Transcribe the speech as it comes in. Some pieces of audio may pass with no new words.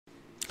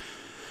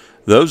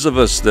Those of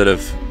us that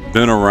have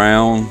been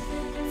around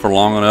for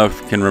long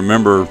enough can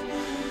remember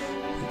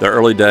the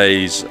early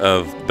days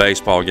of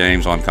baseball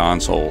games on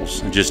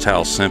consoles and just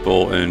how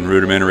simple and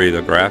rudimentary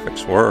the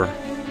graphics were.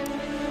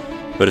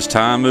 But as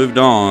time moved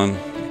on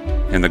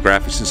and the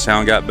graphics and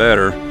sound got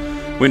better,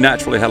 we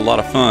naturally had a lot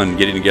of fun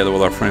getting together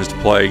with our friends to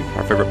play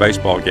our favorite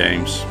baseball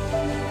games.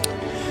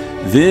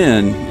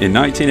 Then, in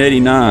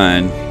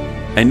 1989,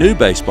 a new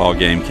baseball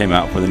game came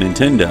out for the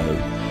Nintendo,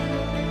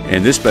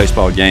 and this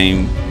baseball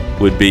game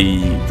would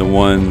be the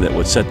one that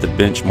would set the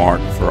benchmark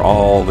for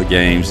all the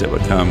games that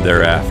would come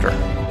thereafter.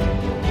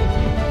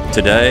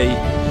 Today,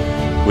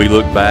 we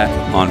look back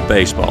on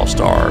Baseball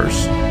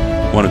Stars,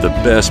 one of the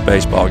best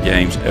baseball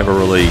games ever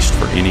released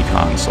for any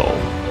console.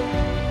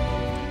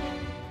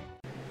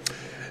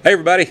 Hey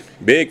everybody,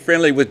 Big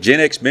Friendly with Gen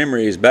X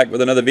Memories, back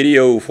with another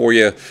video for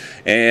you.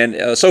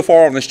 And so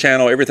far on this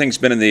channel, everything's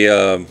been in the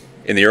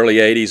early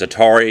 80s,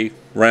 Atari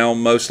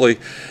realm mostly.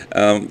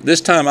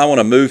 This time I want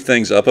to move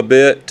things up a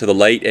bit to the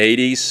late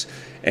 80s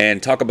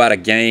and talk about a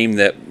game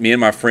that me and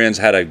my friends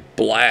had a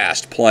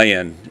blast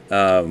playing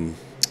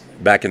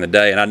back in the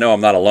day. And I know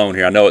I'm not alone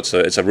here. I know it's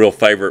a real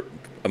favorite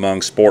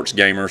among sports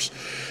gamers.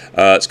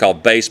 It's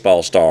called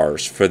Baseball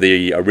Stars for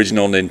the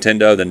original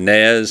Nintendo, the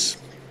NES.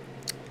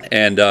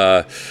 And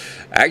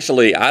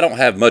actually, I don't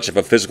have much of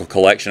a physical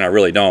collection. I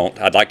really don't.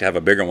 I'd like to have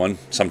a bigger one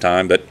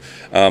sometime, but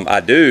I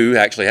do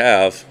actually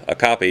have a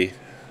copy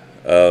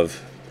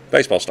of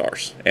Baseball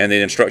Stars and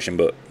the instruction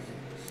book.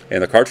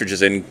 And the cartridge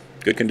is in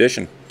good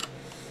condition.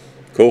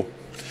 Cool.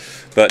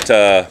 But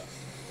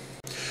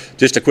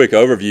just a quick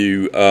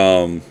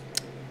overview.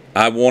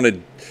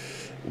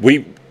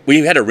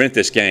 We had to rent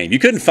this game. You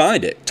couldn't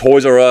find it.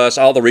 Toys R Us,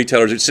 all the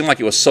retailers, it seemed like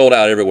it was sold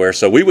out everywhere.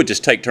 So we would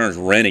just take turns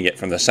renting it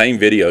from the same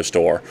video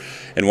store.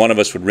 And one of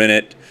us would rent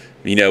it.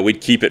 You know, we'd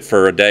keep it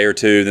for a day or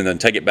two, then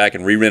take it back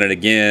and re-rent it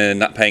again,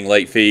 not paying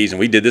late fees. And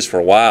we did this for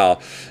a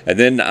while. And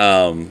then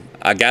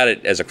I got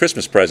it as a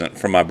Christmas present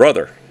from my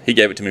brother. He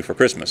gave it to me for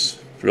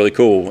Christmas. It's really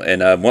cool.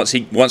 And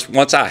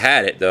once I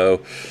had it,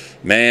 though,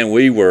 man,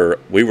 we were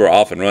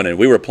off and running.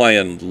 We were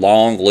playing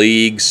long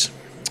leagues.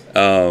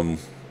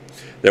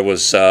 There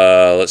was,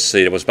 let's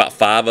see, there was about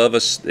 5 of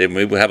us, and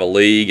we would have a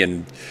league,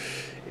 and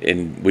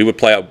we would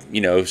play,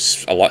 you know,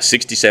 a lot,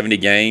 60, 70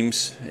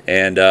 games,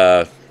 and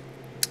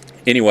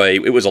anyway,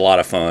 it was a lot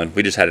of fun.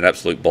 We just had an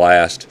absolute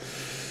blast,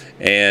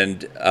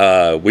 and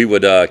we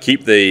would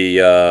keep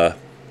the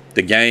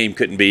game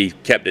couldn't be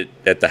kept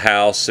at the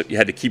house. You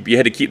had to keep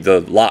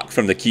the lock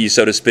from the key,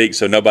 so to speak,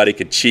 so nobody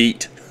could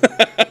cheat.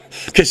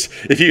 Because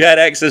if you had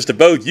access to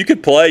both, you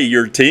could play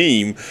your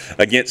team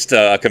against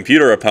a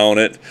computer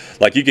opponent.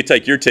 Like, you could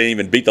take your team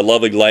and beat the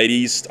lovely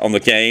ladies on the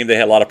game. They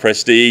had a lot of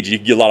prestige. You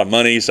could get a lot of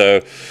money.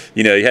 So,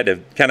 you know, you had to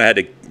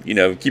you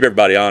know, keep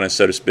everybody honest,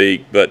 so to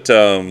speak. But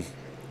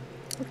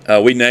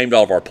we named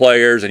all of our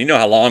players, and you know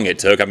how long it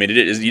took. I mean, you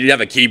didn't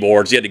have a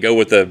keyboard, so you had to go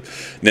with the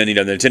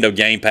Nintendo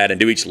gamepad and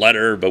do each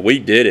letter. But we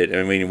did it.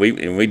 I mean,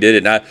 we did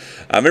it. And I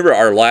remember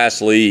our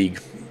last league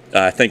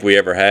I think we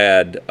ever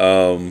had.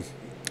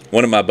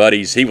 One of my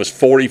buddies, he was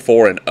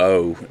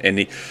 44-0,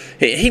 and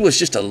he was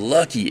just a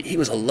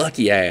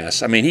lucky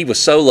ass. I mean, he was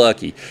so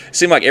lucky. It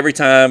seemed like every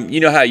time, you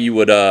know how you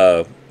would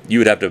have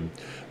to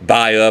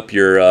buy up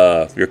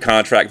your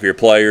contract for your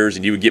players,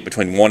 and you would get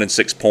between 1 and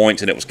 6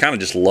 points, and it was kind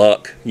of just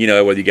luck, you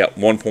know, whether you got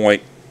 1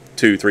 point,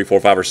 2, 3, 4,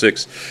 5, or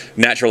 6.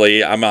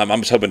 Naturally, I'm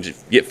just hoping to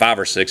get 5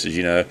 or 6s,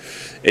 you know.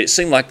 It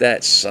seemed like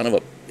that son of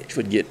a bitch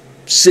would get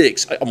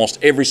 6 almost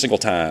every single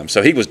time.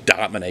 So he was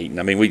dominating.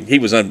 I mean, he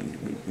was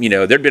you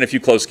know, there'd been a few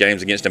close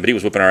games against him, but he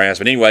was whipping our ass.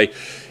 But anyway,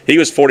 he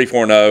was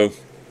 44-0.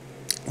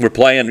 We're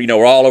playing, you know,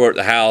 we're all over at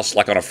the house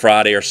like on a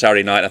Friday or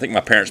Saturday night. I think my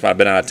parents might have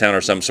been out of town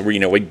or something, so we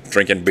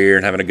drinking beer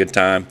and having a good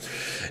time.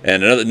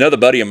 And another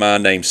buddy of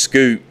mine named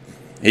Scoot,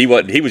 he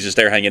was just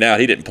there hanging out.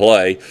 He didn't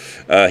play.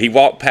 He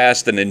walked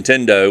past the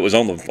Nintendo. It was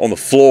on the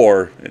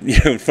floor, you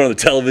know, in front of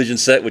the television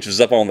set, which was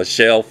up on the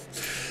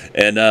shelf.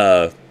 And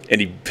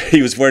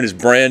he was wearing his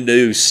brand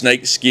new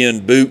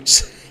snakeskin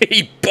boots.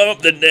 He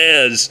bumped the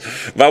NES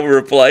while we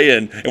were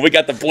playing, and we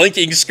got the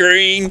blinking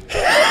screen,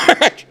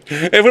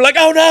 and we're like,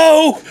 "Oh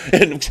no!"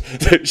 And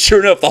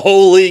sure enough, the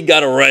whole league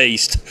got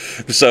erased.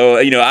 So,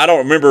 you know, I don't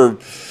remember.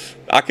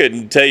 I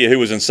couldn't tell you who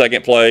was in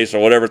second place or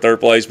whatever,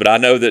 third place, but I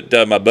know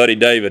that my buddy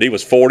David, he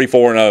was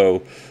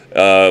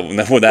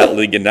 44-0 when that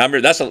league. And I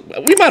remember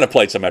we might have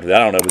played some after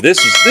that. I don't know, but this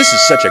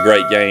is such a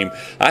great game.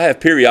 I have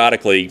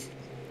periodically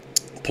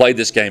played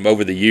this game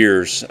over the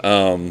years.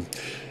 On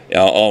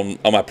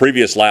my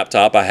previous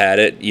laptop, I had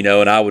it, you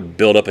know, and I would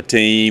build up a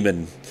team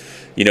and,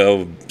 you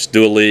know,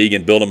 do a league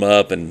and build them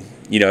up and,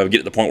 you know, get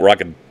to the point where I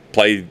could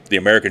play the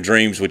American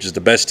Dreams, which is the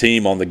best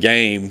team on the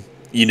game.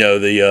 You know,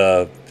 you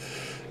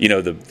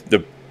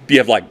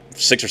have like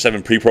 6 or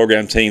 7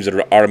 pre-programmed teams that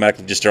are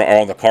automatically just are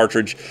on the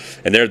cartridge,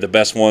 and they're the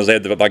best ones. They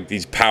have like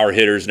these power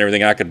hitters and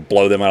everything. I could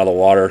blow them out of the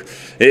water.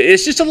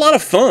 It's just a lot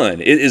of fun.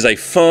 It is a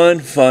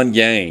fun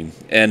game,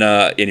 and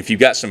if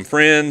you've got some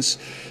friends,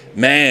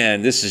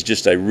 man, this is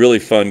just a really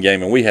fun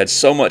game, and we had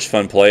so much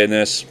fun playing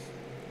this.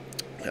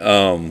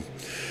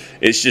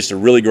 it's just a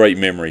really great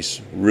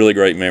memories, really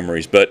great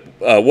memories. But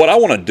what I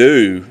want to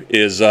do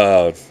is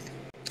I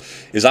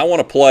want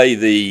to play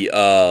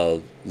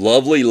the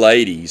Lovely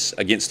Ladies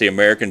against the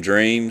American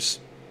Dreams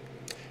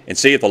and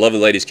see if the Lovely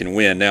Ladies can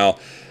win. Now,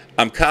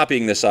 I'm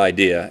copying this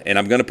idea, and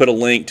I'm going to put a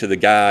link to the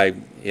guy,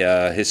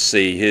 his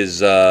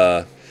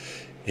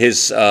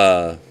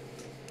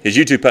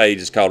YouTube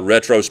page is called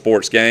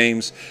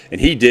RetroSportsGames,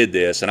 and he did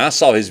this, and I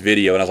saw his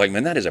video, and I was like,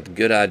 man, that is a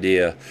good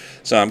idea.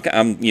 So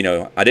I'm you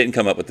know, I didn't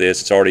come up with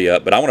this; it's already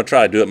up, but I want to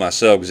try to do it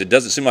myself because it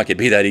doesn't seem like it'd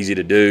be that easy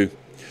to do.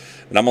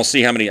 And I'm gonna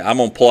see how many I'm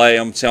gonna play.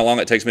 I'm gonna see how long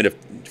it takes me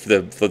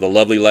for the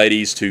Lovely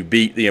Ladies to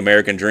beat the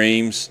American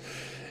Dreams,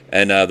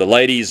 and the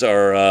ladies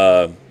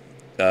are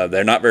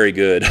they're not very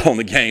good on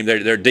the game.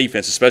 Their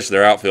defense, especially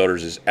their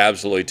outfielders, is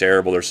absolutely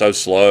terrible. They're so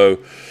slow,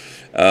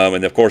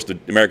 and of course the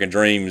American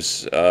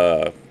Dreams.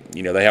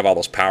 You know, they have all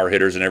those power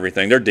hitters and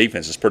everything. Their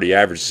defense is pretty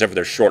average, except for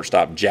their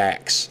shortstop,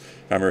 Jax.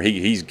 I remember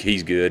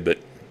he's good, but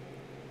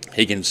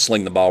he can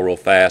sling the ball real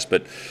fast.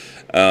 But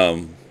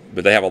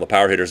they have all the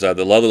power hitters. The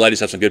Lovely Ladies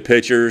have some good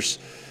pitchers,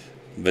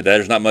 but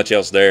there's not much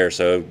else there.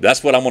 So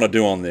that's what I'm going to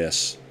do on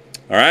this.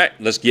 All right,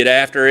 let's get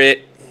after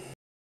it.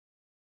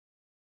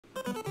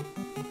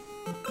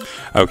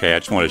 Okay, I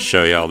just wanted to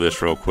show you all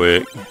this real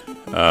quick.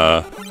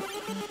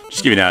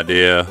 Just give you an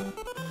idea.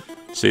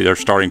 See, their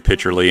starting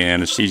pitcher,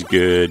 Leanne, she's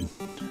good.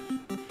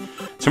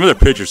 Some of their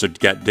pitchers have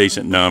got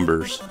decent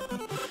numbers,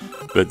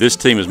 but this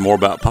team is more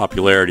about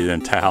popularity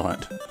than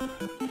talent.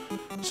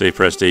 See,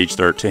 Prestige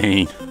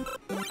 13.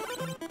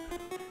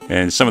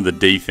 And some of the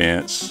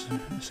defense.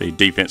 See,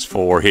 defense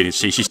 4, hitting.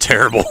 See, she's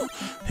terrible.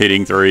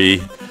 Hitting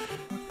 3.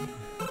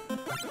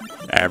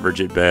 Average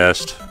at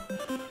best.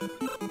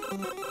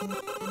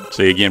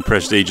 See, again,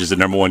 Prestige is the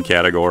 #1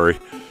 category.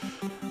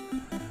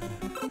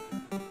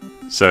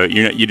 So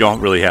you don't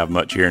really have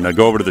much here. Now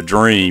go over to the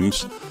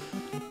Dreams.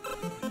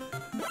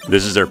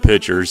 This is their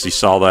pitchers. You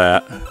saw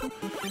that.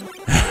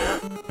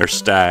 They're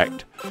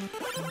stacked.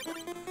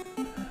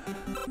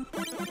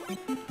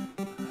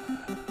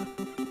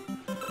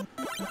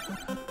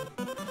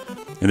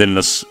 And then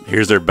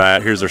here's their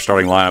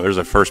starting lineup. There's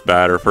their first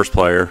batter, first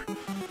player,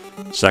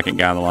 second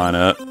guy in the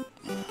lineup.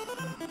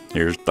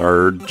 Here's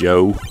third,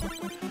 Joe.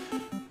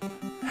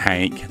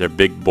 Hank, their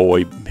big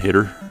boy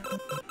hitter.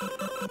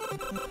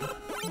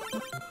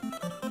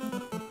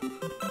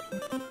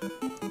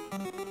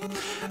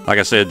 Like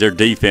I said, their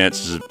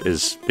defense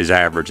is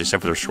average,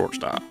 except for their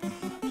shortstop.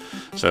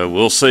 So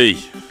we'll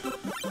see.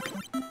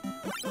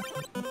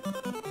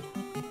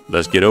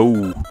 Let's get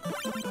old.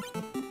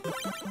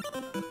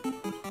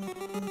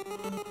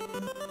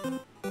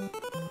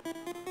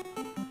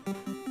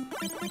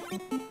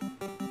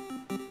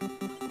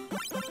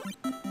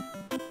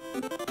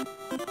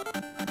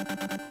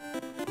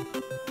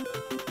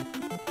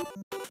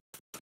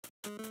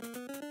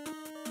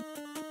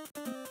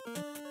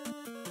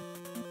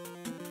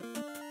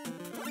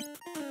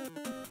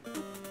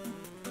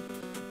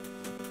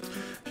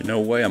 No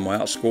way I'm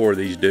gonna outscore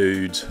these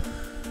dudes.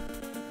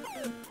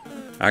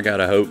 I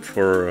gotta hope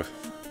for a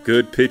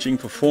good pitching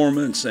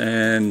performance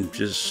and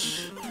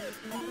just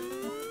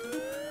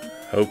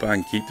hope I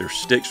can keep their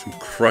sticks from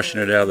crushing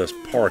it out of this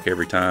park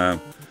every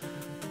time.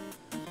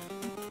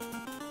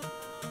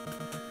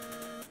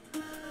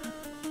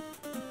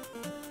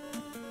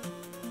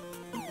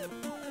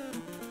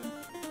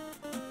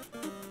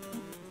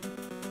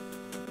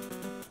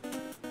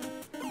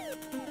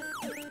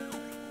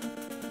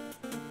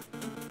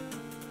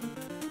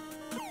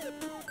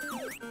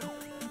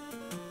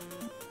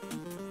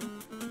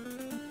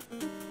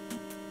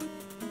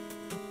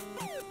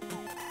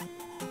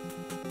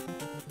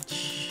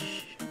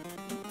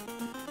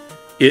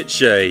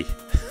 Shay.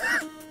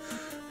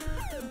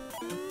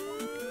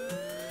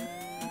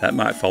 That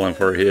might fall in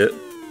for a hit.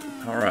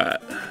 All right.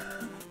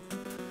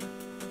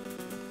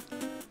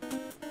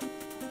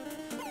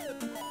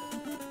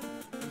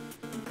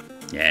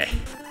 Yeah.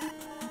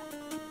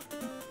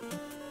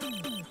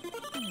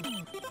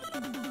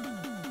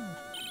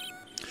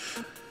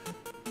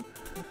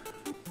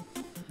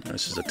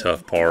 This is a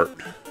tough part.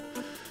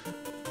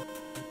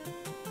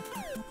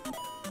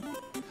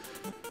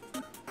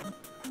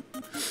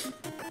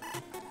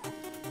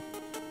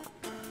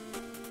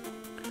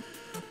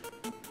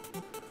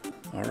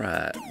 All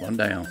right, one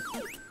down.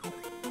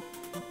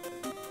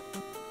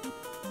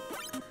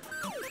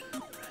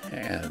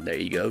 And there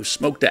you go.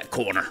 Smoke that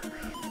corner.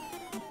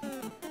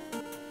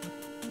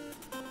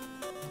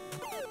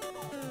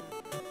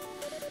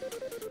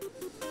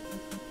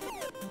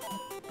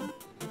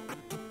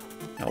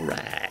 All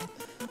right.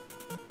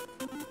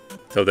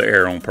 Throw the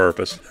air on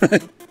purpose.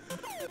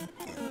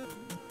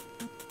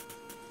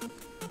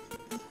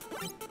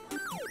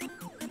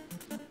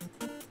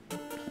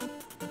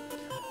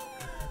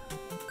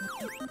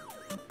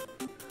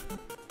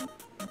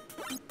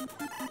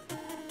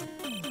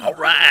 All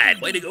right,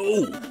 way to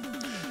go.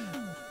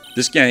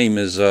 This game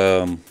is,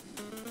 the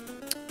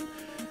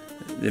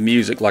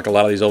music, like a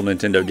lot of these old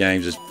Nintendo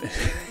games, is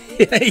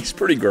it's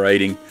pretty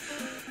grating.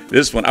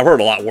 This one, I've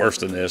heard a lot worse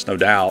than this, no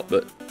doubt,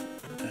 but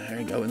there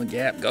you Go in the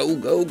gap. Go,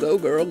 go, go,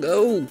 girl,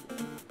 go.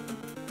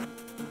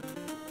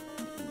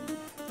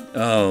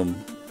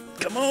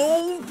 Come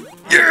on.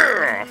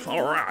 Yeah.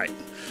 All right.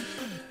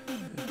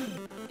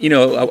 You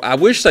know, I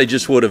wish they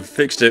just would have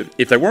fixed it.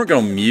 If they weren't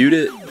going to mute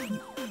it,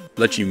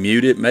 let you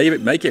mute it, maybe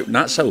make it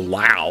not so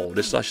loud.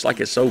 It's just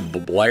like it's so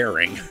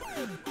blaring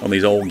on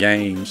these old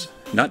games.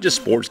 Not just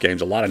sports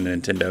games, a lot of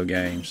Nintendo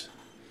games.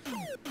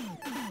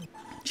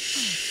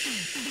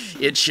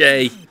 It's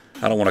Shay.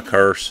 I don't want to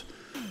curse.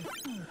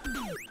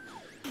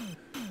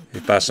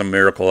 If by some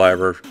miracle I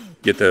ever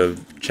get the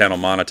channel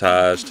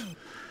monetized,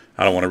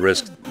 I don't want to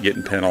risk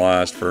getting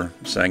penalized for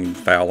saying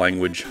foul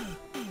language.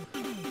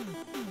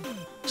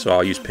 So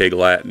I'll use Pig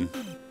Latin.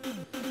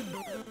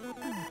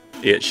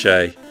 It's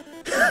Shay.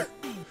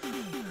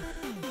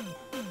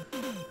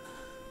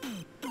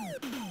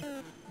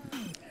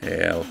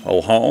 Yeah,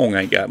 old Hong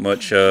ain't got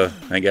much of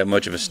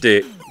a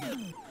stick.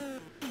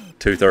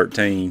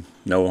 213,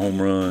 no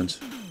home runs.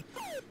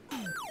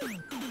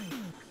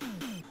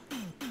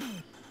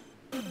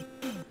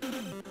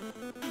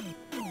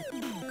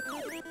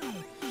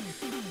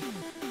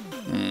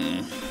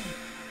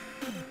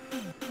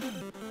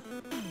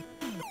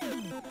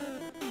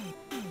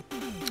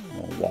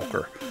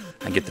 Walker,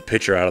 I get the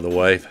pitcher out of the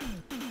way.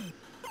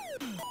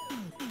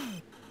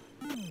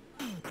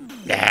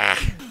 Ah,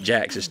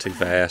 Jax is too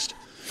fast.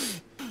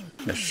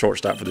 That's a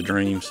shortstop for the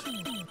Dreams.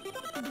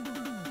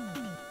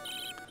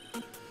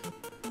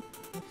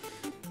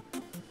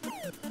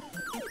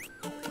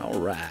 All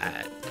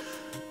right.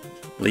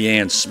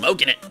 Leanne's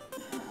smoking it.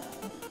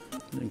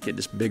 Get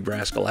this big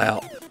rascal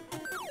out.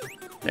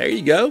 There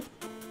you go.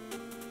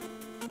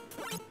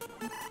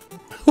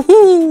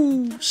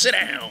 Woo-hoo! Sit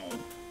down.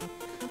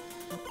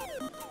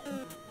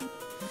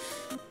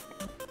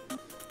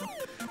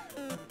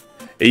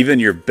 Even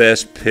your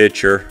best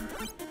pitcher,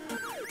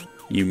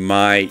 you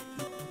might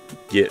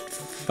get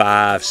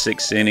 5,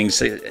 6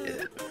 innings.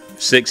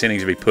 6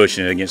 innings to be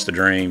pushing it against the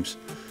Dreams.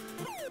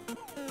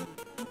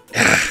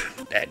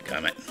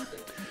 Dadgummit.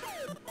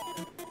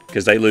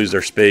 Because they lose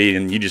their speed,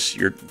 and you're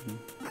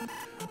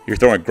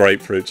throwing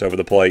grapefruits over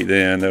the plate.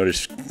 Then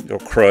they'll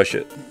crush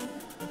it.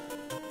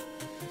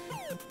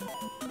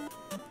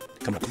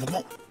 Come on, come on, come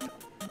on!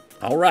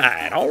 All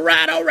right, all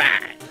right, all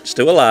right.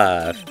 Still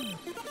alive.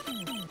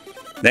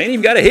 They ain't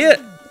even got a hit.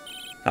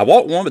 I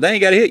walked one, but they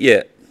ain't got a hit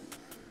yet.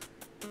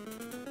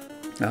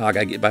 Oh, I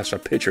gotta get past our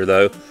pitcher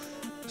though.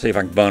 See if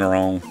I can bunt her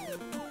on.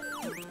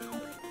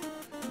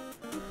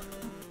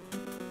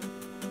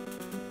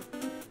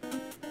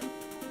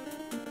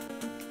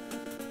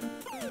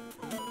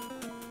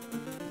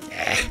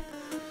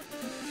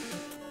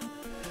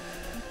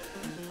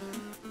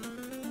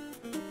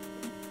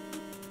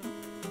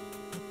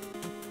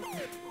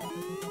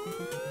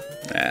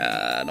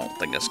 I don't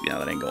think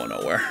that ain't going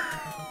nowhere.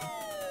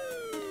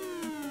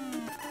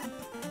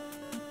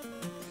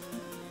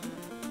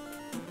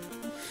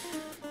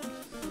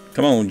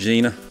 Come on,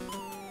 Gina.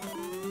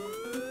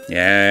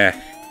 Yeah.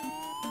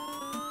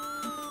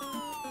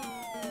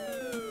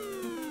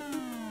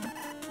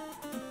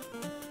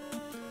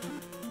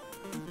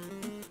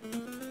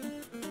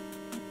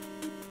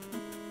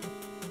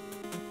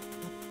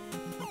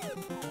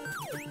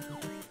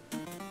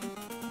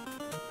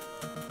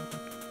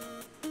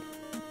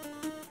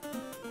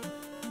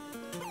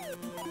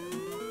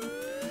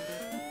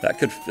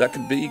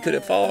 Could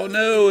it fall?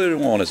 No, it didn't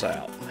want us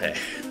out.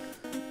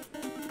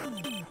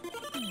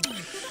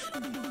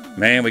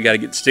 Man, we got to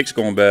get the sticks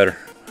going better.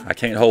 I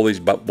can't hold these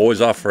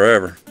boys off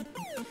forever.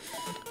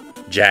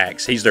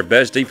 Jax, he's their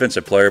best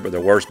defensive player, but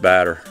their worst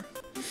batter.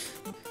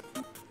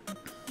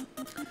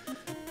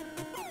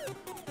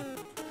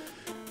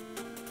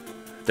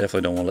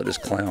 Definitely don't want to let this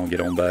clown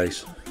get on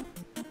base.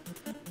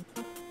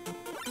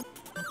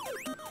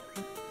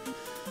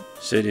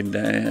 Sit him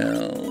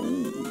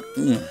down.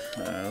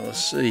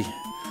 Let's see.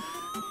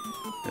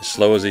 As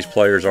slow as these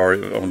players are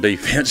on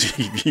defense,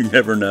 you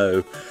never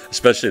know.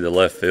 Especially the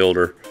left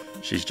fielder.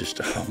 She's just,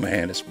 oh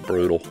man, it's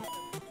brutal.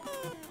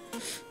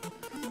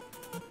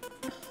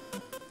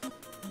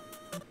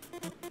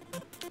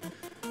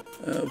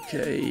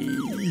 Okay.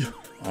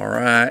 All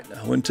right.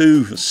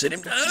 1-2. Let's sit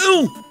him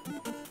down.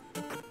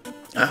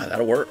 Ah,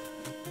 that'll work.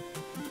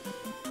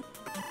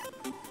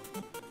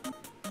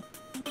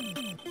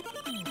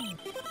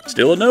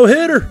 Still a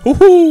no-hitter.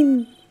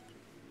 Woohoo!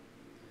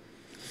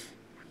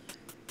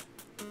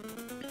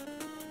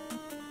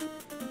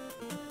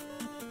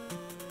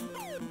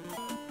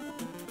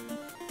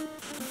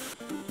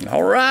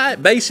 All right,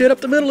 base hit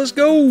up the middle. Let's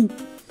go.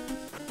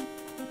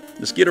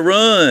 Let's get a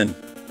run.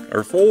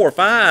 Or 4 or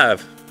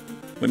 5.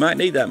 We might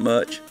need that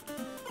much.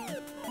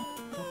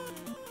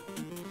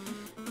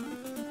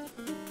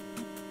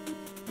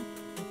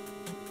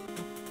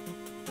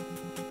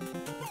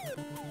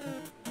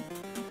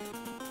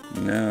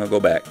 No, go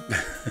back.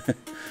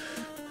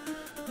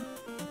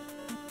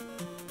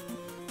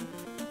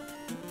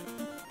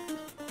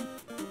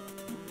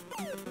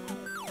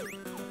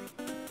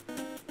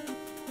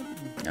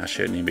 I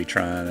shouldn't even be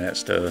trying that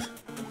stuff.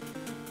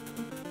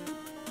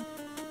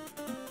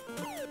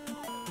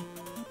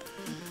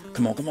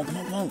 come on, come on, come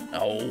on, come on.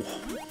 Oh.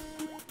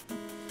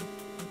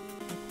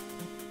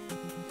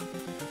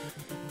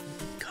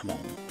 Come on.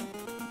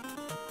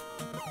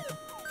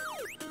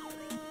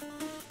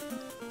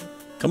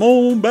 Come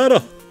on,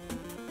 better.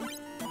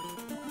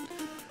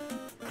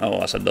 Oh,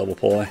 that's a double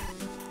play.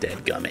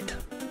 Dadgummit.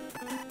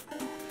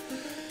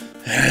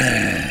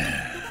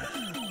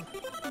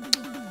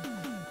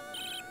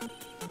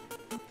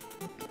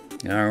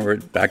 All right, we're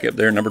back up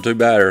there, number 2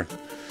 batter.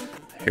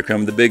 Here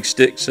come the big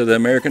sticks of the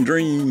American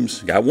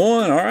Dreams. Got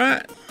one, all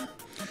right.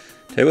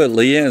 Tell you what,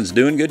 Leanne's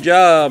doing a good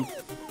job.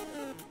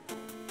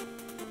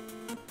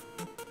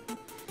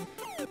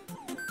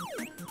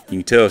 You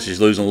can tell she's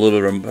losing a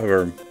little bit of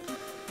her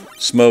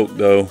smoke,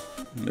 though.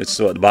 It's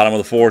at the bottom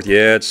of the 4th.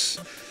 Yeah, it's...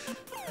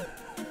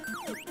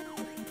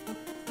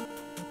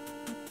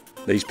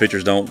 These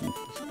pitchers don't...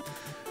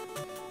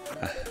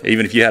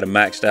 Even if you had them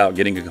maxed out,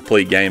 getting a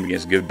complete game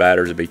against good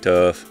batters would be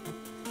tough.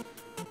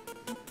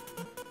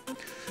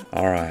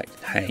 All right,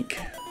 Hank.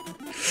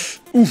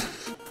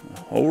 Oof.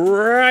 All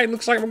right,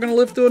 looks like we're going to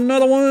live through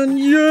another one.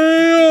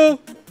 Yeah!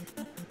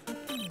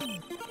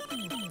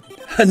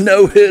 A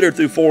no-hitter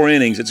through 4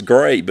 innings. It's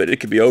great, but it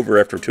could be over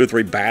after 2 or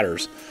 3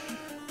 batters.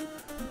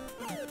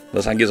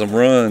 Unless I can get some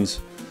runs.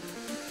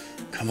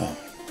 Come on.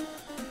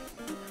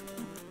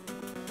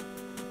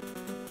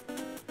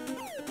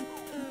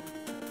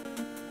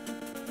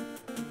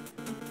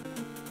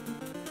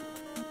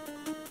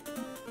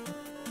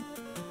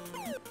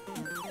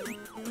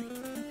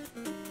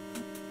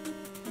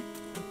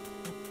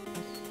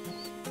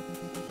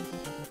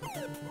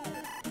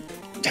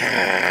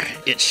 Ah,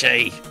 it's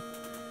Shay.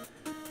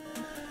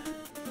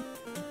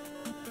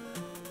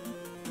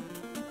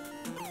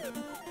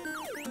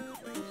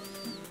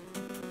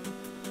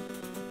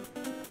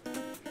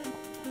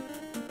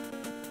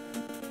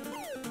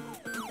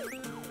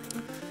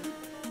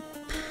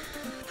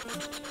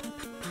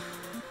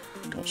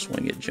 Don't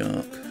swing at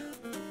junk.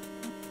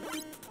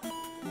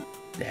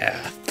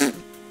 Yeah.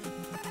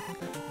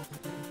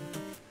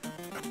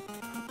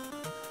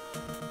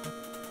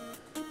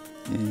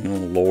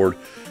 Oh, Lord.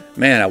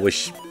 Man, I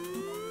wish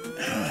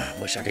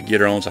I could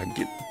get her on so I could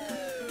get...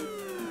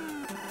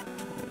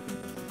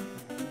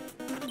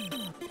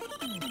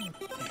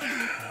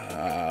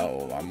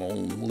 Oh, I'm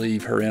going to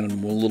leave her in a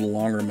little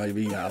longer,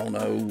 maybe. I don't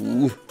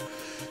know.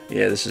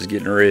 Yeah, this is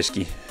getting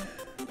risky.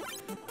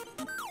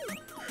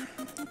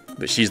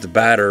 But she's the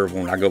batter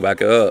when I go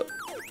back up.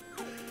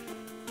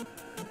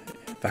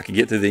 If I could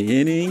get through the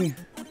inning...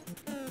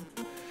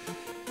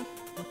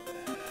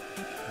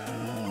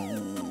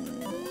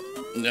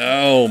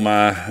 Oh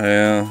my,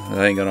 yeah,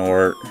 that ain't gonna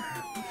work.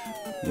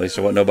 At least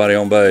there wasn't nobody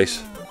on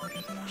base.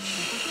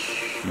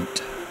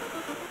 Shoot.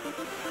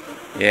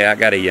 Yeah, I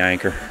got a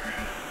yanker.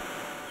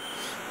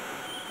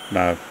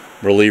 My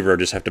reliever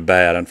just have to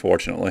bat,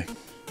 unfortunately.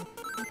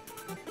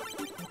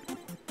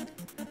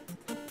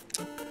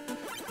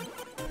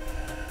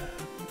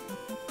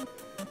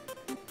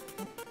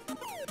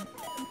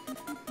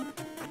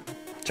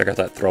 Check out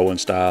that throwing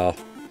style.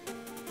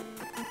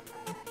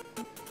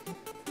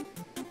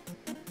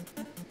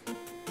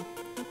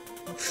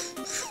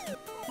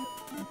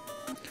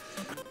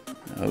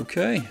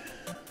 Okay.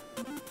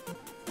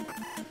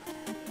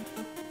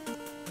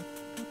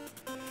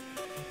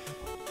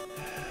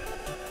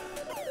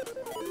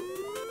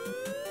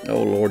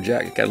 Oh, Lord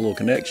Jack got a little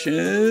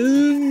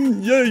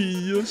connection.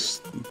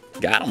 Yes.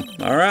 Got him.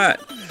 All right.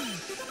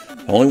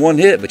 Only 1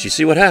 hit, but you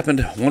see what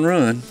happened. 1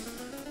 run.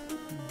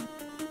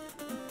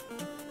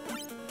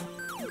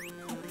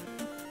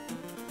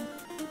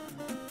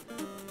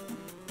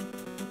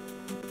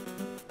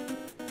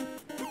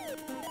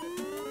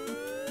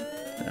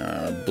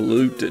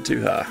 Blew it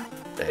too high.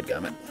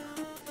 Dadgummit.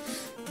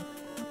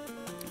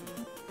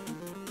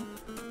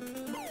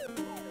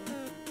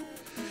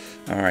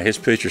 All right, his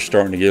pitcher's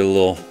starting to get a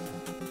little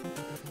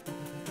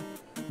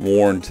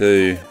worn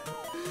too,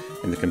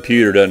 and the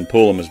computer doesn't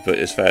pull them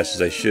as fast as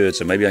they should.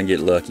 So maybe I can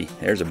get lucky.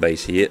 There's a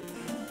base hit.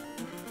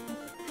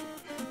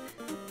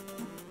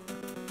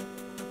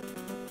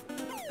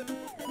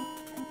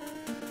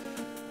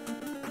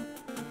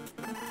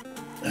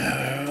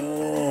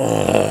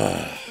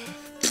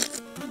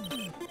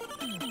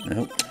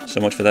 Nope. So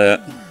much for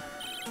that.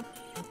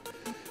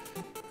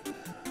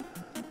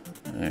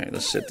 All right,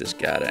 let's sit this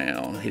guy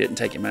down. He didn't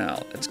take him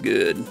out. That's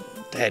good.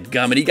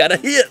 Dadgummit, he got a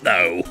hit,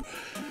 though.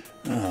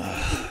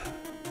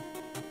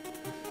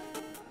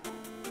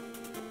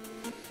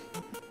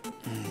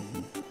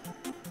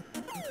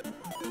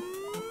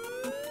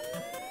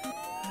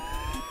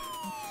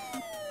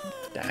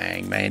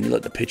 Dang, man, you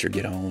let the pitcher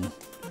get on.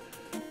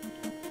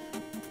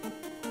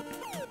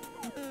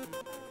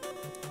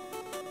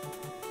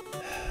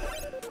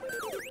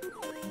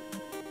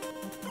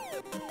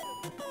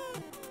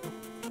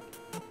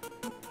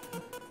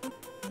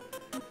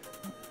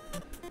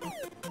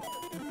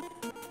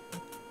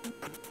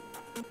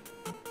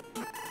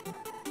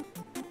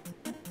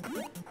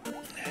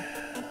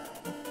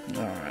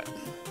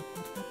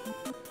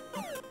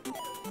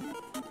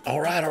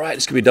 All right.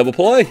 This could be a double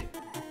play.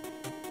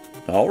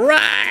 All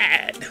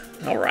right.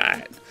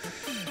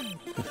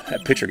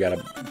 That pitcher got a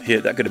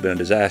hit. That could have been a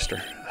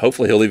disaster.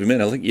 Hopefully he'll leave him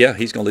in. I think, yeah,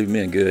 he's going to leave him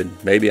in. Good.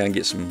 Maybe I can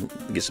get some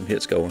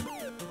hits going.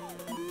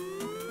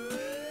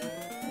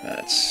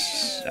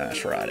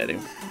 That's right at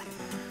him.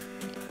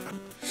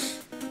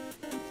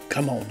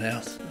 Come on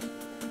now.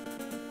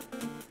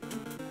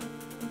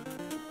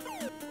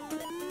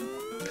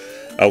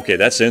 Okay,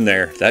 that's in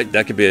there.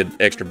 That could be an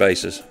extra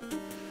bases.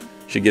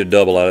 Should get a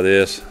double out of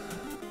this.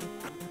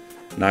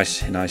 Nice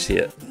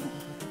hit.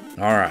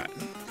 All right.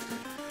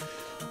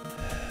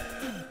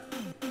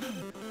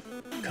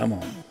 Come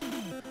on.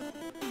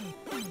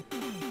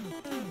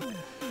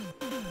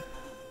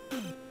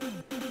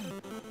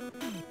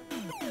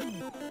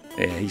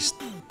 Yeah, he's...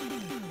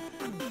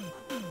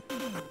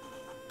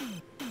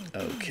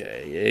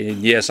 Okay.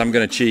 And yes, I'm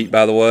going to cheat,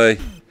 by the way.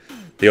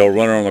 The old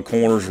runner on the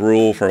corners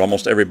rule for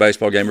almost every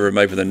baseball game ever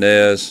made for the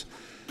NES.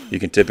 You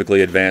can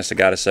typically advance the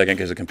guy to second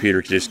because the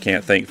computer just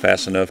can't think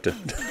fast enough to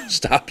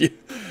stop you.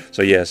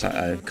 So yes,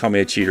 call me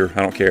a cheater.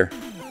 I don't care.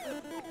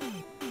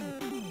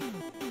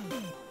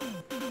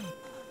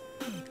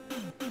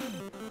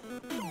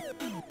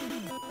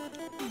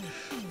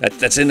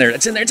 That's in there.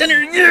 That's in there. It's in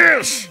there.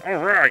 Yes!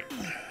 All right.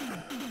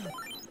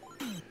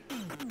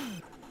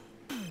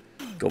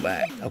 Go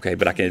back. Okay,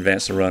 but I can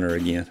advance the runner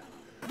again.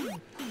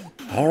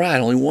 All right,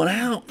 only one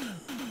out.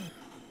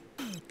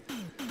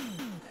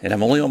 And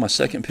I'm only on my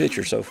second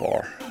pitcher so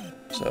far.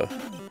 So.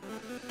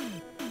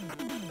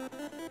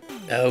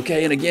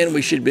 Okay, and again,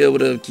 we should be able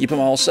to keep them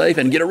all safe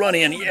and get a run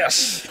in.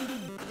 Yes!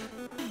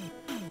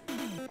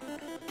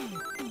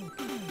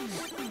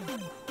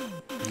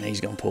 And he's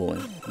going to pull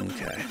him.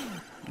 Okay.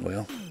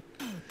 Well,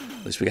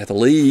 at least we got the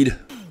lead.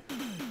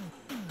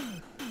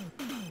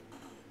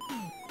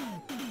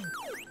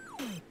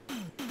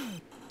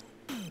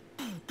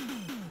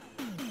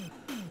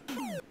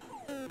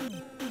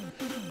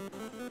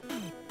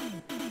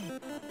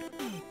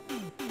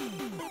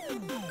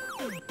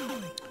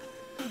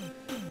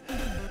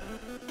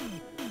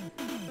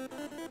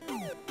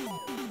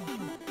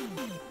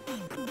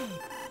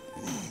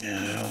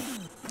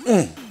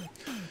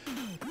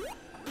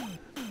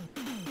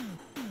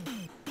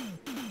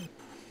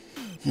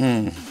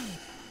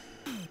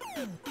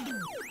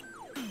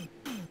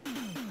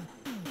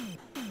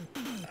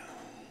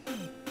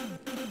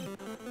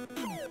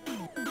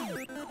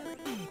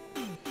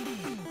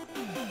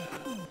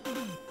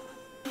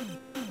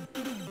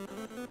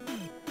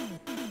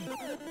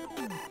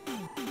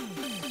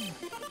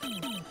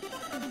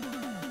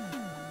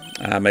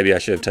 Maybe I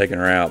should have taken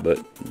her out, but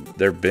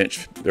their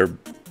pinch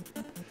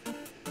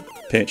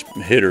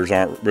hitters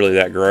aren't really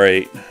that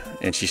great,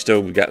 and she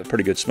still got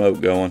pretty good smoke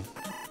going.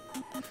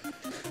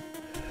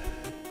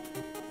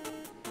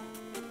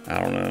 I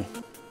don't know.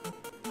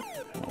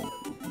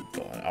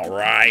 All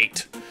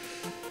right.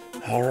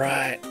 All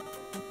right.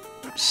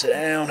 Sit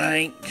down,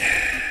 Hank.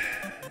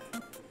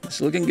 It's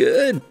looking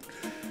good.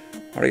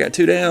 Already got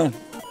 2 down.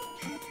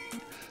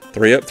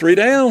 3 up, 3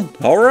 down.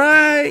 All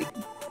right.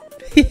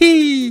 Hee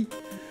hee.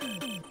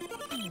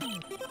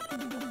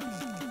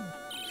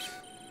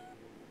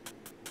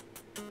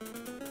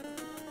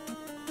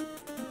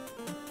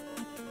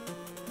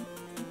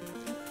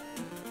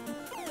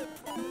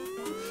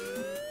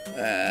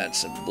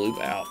 That's a bloop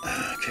out.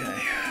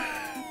 Okay.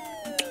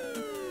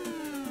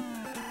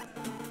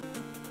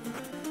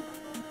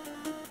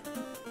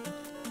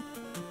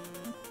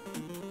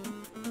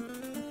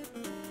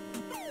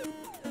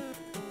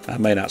 I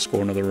may not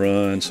score another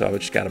run, so I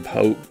just got to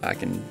hope I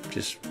can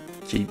just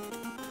keep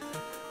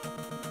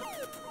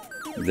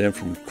them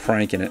from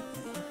cranking it.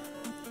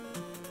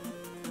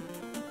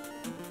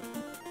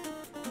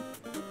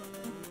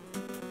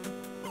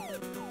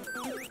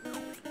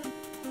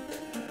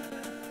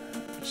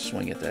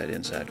 Swing at that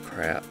inside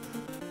crap.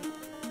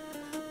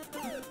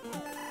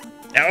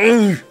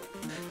 Oh!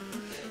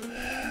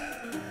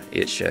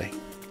 It's Shay.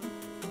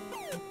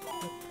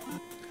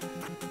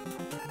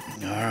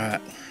 All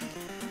right.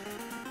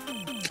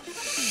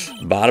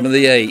 Bottom of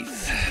the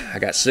 8th. I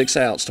got 6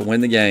 outs to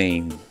win the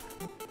game.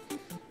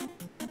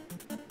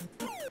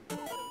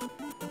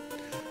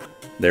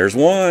 There's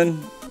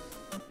one.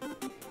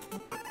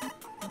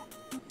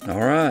 All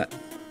right.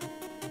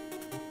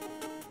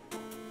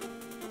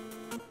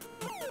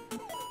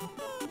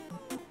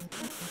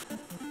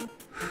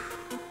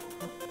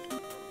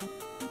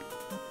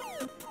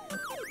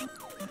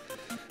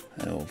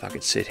 Oh, if I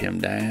could sit him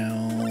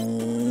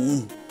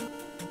down.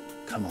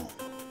 Come on.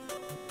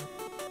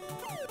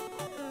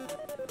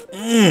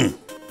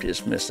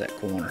 Just missed that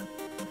corner.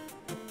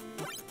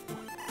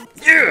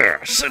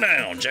 Yeah, sit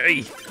down,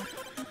 Jay.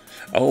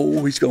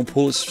 Oh, he's going to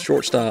pull his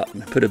shortstop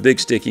and put a big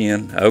stick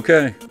in.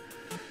 Okay.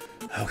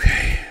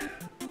 Okay.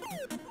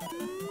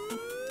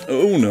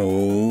 Oh,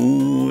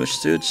 no. It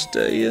should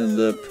stay in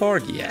the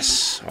park.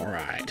 Yes. All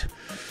right.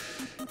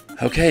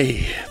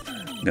 Okay.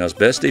 Now, his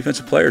best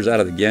defensive player is out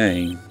of the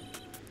game.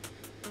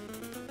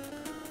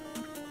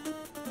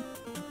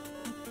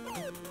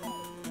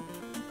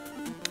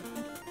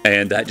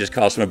 And that just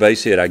cost him a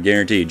base hit. I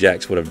guarantee you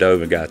Jax would have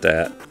dove and got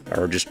that.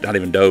 Or just not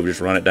even dove,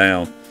 just run it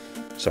down.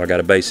 So I got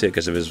a base hit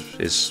because of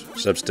his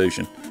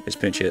substitution. It's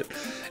pinch hit.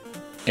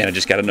 And I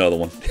just got another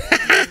one.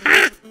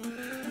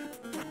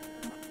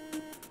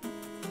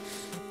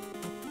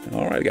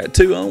 All right, we got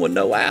 2 on with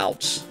no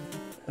outs.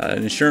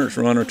 An insurance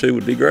run or 2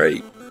 would be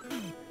great.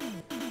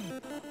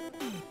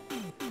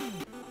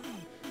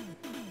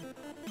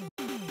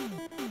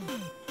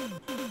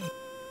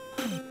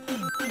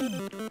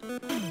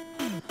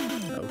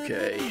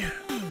 Okay.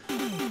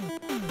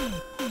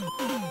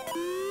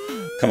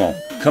 Come on,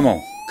 come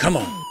on, come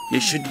on. You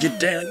should get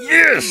down.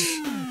 Yes!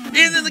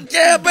 Into the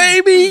gap,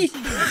 baby!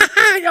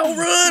 Y'all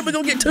run. We're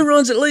going to get 2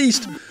 runs at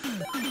least.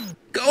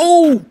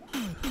 Go!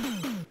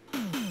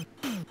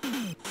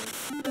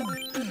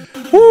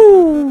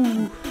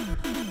 Woo!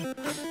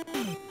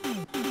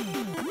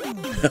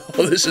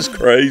 Oh, this is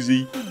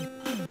crazy.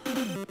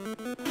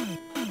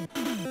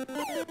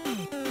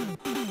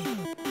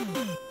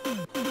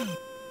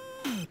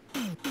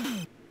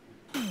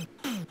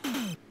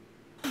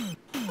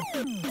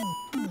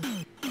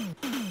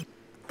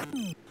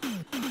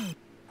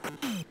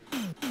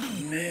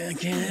 Man,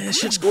 I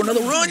should score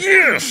another run.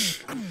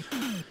 Yes!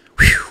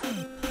 Whew.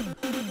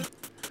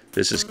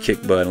 This is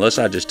kick butt. Unless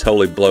I just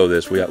totally blow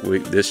this,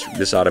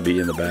 this ought to be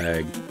in the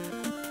bag.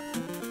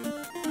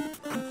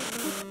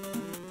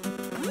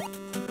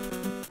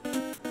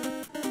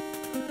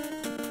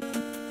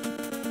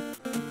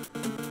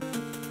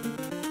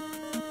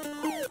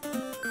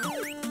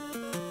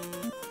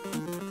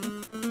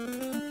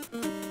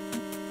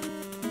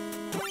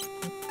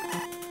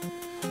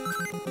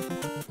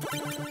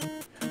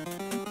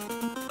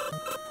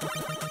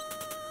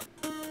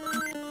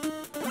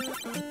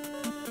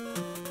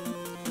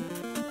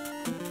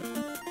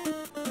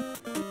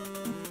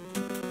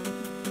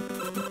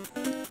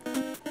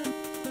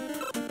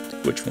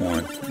 Which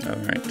one? All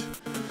right.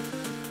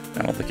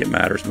 I don't think it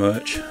matters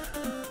much.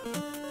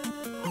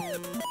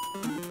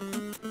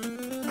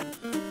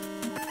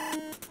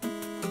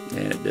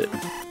 And it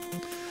didn't.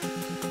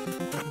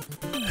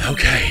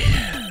 Okay.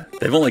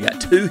 They've only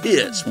got 2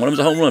 hits. One of them's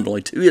a home run, but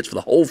only 2 hits for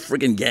the whole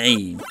friggin'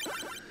 game.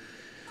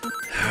 All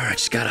right,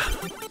 just gotta...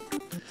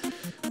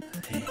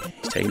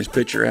 He's taking his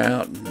pitcher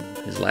out. And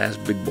his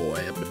last big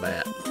boy up to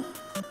bat.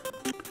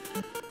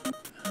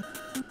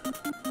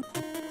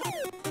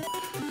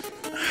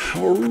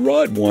 All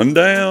right, 1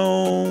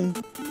 down.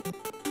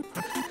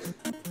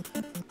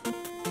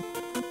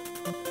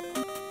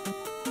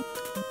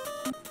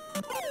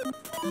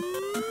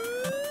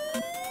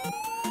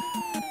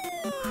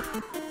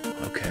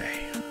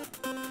 Okay.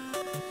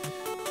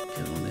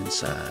 Get on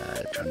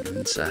inside. Trying to go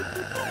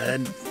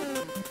inside.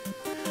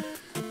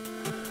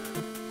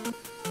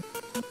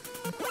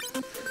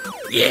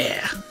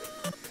 Yeah.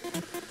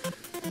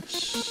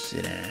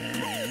 Sit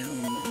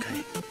down.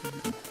 Okay.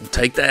 We'll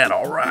take that.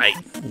 All right.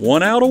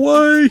 1 out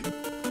away.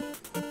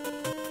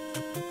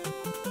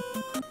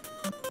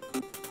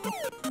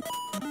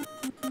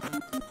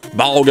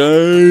 Ball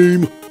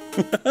game.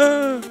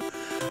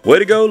 Way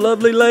to go,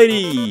 lovely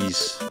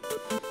ladies.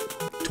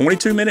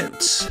 22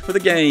 minutes for the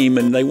game,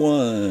 and they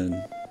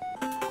won.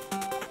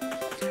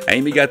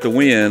 Amy got the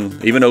win,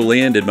 even though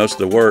Lynn did most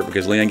of the work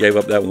because Lynn gave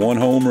up that 1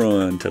 home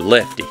run to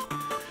Lefty.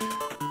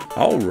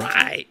 All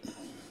right.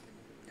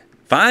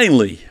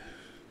 Finally.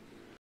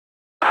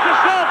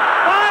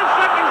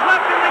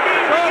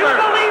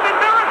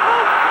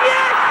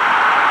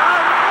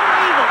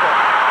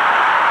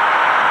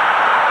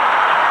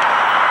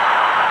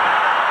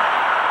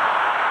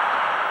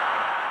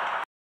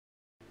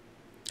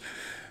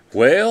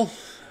 Well,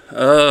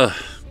 as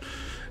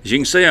you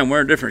can see, I'm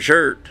wearing a different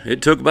shirt.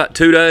 It took about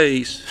 2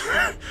 days.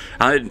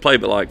 I didn't play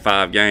but like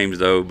 5 games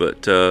though,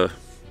 but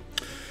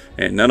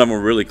and none of them were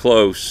really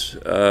close.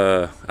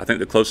 I think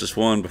the closest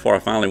one before I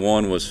finally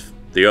won was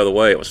the other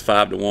way. It was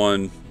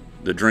 5-1.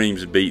 The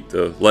Dreams beat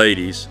the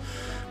ladies.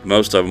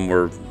 Most of them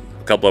were,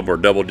 a couple of them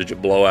were double-digit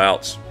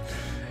blowouts.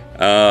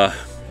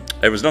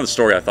 There was another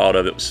story I thought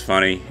of that was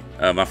funny.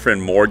 My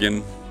friend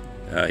Morgan,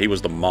 he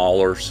was the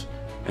Maulers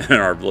in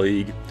our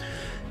league.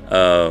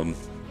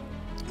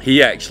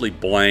 He actually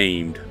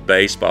blamed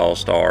baseball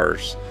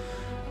stars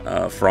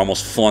for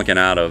almost flunking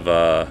out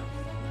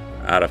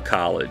of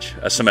college,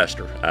 a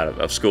semester out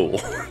of school,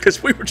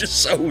 because we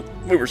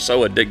were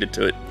so addicted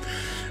to it.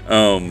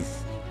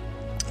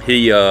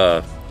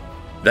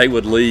 They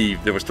would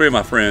leave. There was 3 of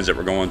my friends that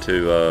were going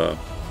to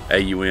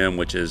AUM,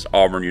 which is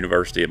Auburn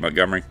University at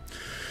Montgomery,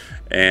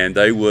 and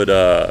they would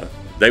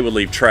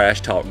leave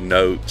trash talk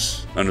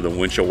notes under the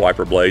windshield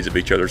wiper blades of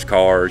each other's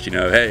cars. You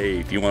know, hey,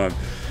 if you want to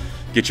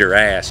get your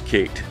ass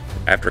kicked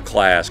after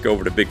class, go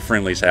over to Big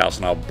Friendly's house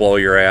and I'll blow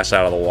your ass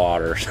out of the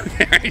water.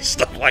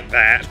 Stuff like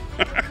that.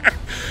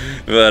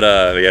 But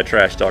yeah,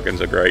 trash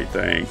talking's a great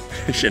thing.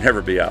 It should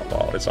never be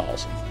outlawed. It's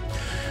awesome.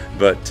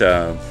 But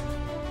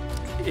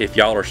if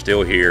y'all are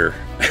still here,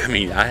 I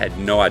mean, I had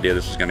no idea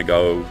this was going to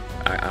go.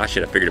 I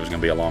should have figured it was going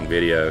to be a long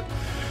video.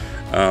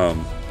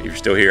 If you're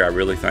still here, I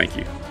really thank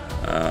you.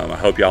 I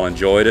hope y'all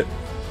enjoyed it.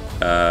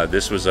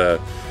 This was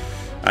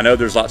I know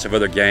there's lots of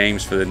other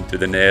games for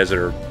the NES that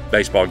are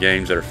baseball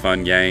games that are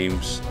fun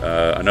games.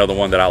 Another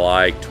one that I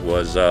liked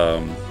was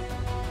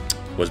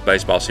was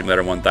Baseball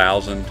Simulator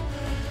 1000.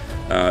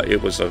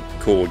 It was a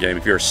cool game.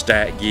 If you're a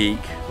stat geek,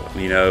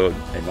 you know,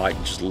 and like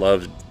just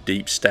loves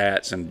deep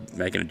stats and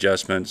making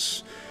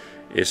adjustments,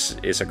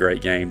 it's a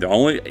great game.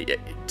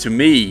 To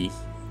me,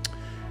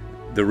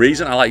 the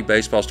reason I like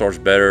Baseball Stars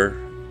better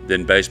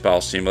than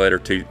Baseball Simulator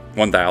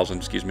 1000,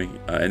 excuse me,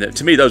 and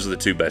to me those are the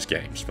two best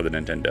games for the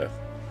Nintendo.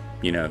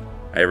 You know,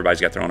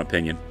 everybody's got their own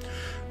opinion,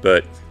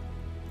 but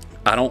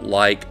I don't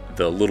like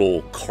the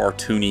little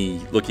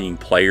cartoony looking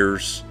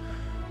players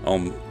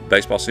on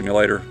Baseball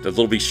Simulator. The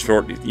little bit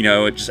short, you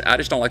know, I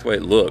just don't like the way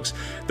it looks.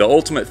 The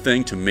ultimate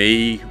thing to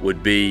me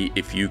would be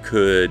if you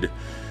could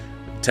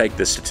take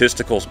the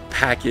statistical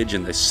package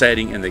and the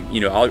setting and the,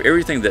 you know,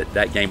 everything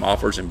that game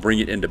offers and bring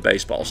it into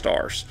Baseball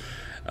Stars,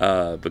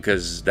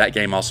 because that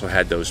game also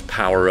had those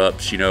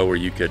power-ups, you know, where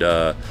you could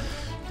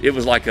it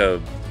was like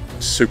a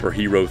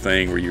superhero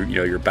thing where you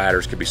know, your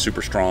batters could be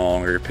super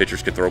strong or your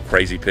pitchers could throw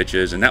crazy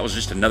pitches, and that was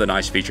just another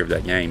nice feature of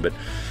that game. But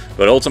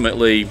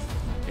ultimately,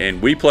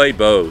 and we played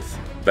both,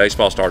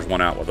 Baseball Stars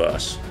won out with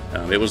us.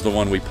 It was the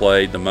one we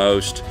played the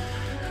most.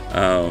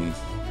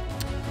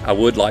 I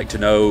would like to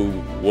know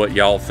what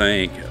y'all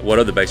think. What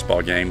other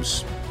baseball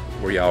games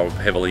were y'all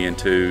heavily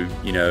into,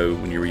 you know,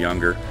 when you were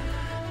younger?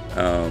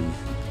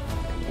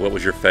 What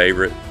was your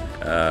favorite?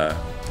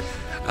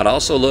 I'd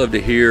also love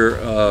to hear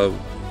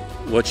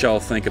what y'all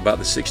think about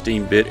the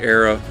 16-bit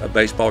era of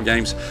baseball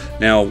games.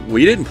 Now,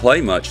 we didn't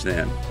play much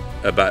then.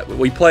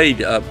 We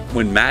played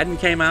when Madden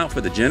came out for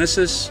the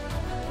Genesis.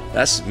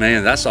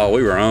 That's all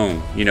we were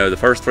on. You know, the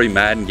first 3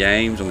 Madden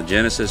games on the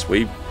Genesis,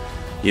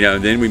 you know,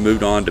 and then we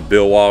moved on to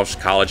Bill Walsh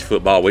college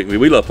football.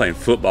 We love playing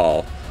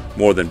football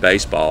more than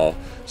baseball.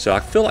 So I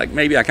feel like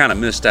maybe I kind of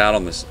missed out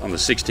on the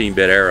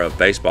 16-bit era of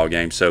baseball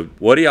games. So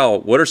what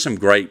are some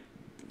great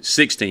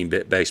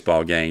 16-bit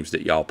baseball games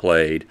that y'all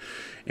played?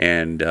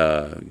 And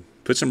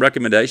put some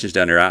recommendations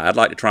down there. I'd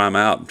like to try them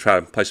out and try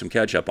to play some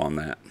catch up on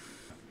that.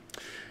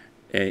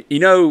 And, you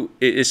know,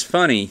 it's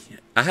funny.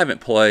 I haven't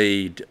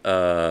played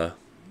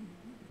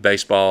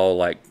baseball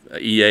like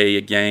EA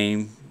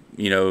game,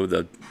 you know,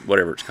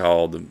 whatever it's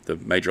called, the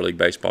Major League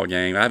Baseball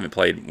game. I haven't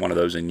played one of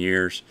those in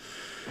years.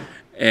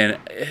 And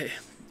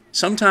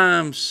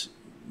sometimes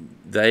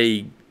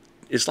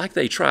it's like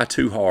they try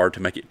too hard to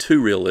make it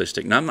too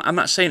realistic. Now, I'm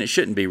not saying it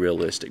shouldn't be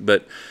realistic,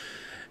 but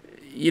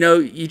you know,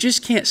 you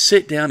just can't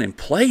sit down and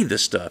play the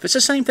stuff. It's the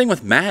same thing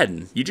with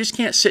Madden. You just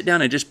can't sit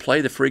down and just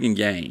play the friggin'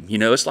 game. You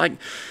know, it's like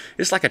a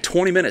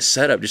 20-minute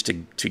setup just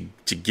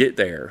to get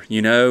there.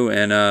 You know,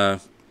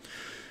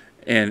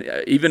 and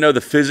even though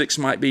the physics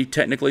might be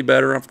technically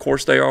better, of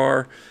course they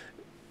are,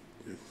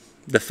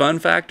 the fun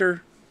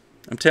factor,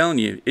 I'm telling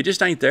you, it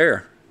just ain't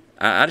there.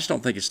 I just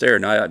don't think it's there.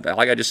 Now,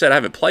 like I just said, I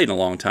haven't played in a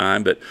long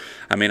time, but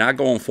I mean, I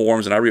go on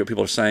forums and I read what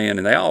people are saying,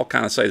 and they all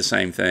kind of say the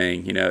same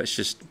thing. You know, it's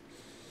just,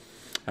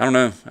 I don't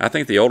know. I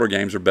think the older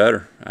games are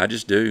better. I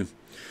just do.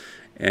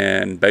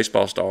 And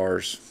Baseball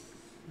Stars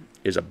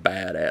is a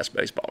badass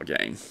baseball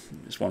game.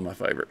 It's one of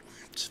my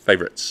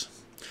favorites.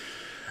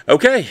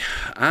 Okay,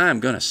 I'm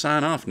going to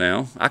sign off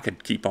now. I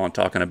could keep on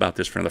talking about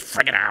this for another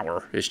friggin'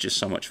 hour. It's just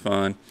so much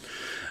fun.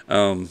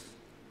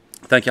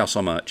 Thank y'all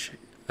so much.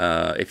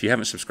 If you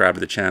haven't subscribed to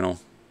the channel,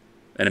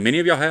 and many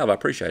of y'all have, I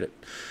appreciate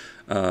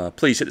it.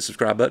 Please hit the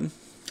subscribe button.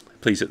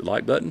 Please hit the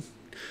like button.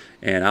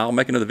 And I'll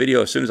make another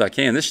video as soon as I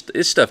can.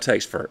 This stuff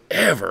takes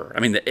forever.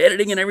 I mean, the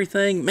editing and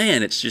everything,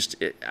 man, it's just,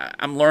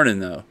 I'm learning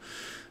though.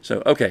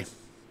 So, okay,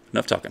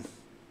 enough talking.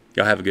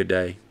 Y'all have a good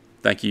day.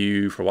 Thank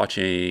you for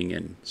watching,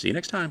 and see you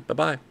next time.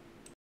 Bye-bye.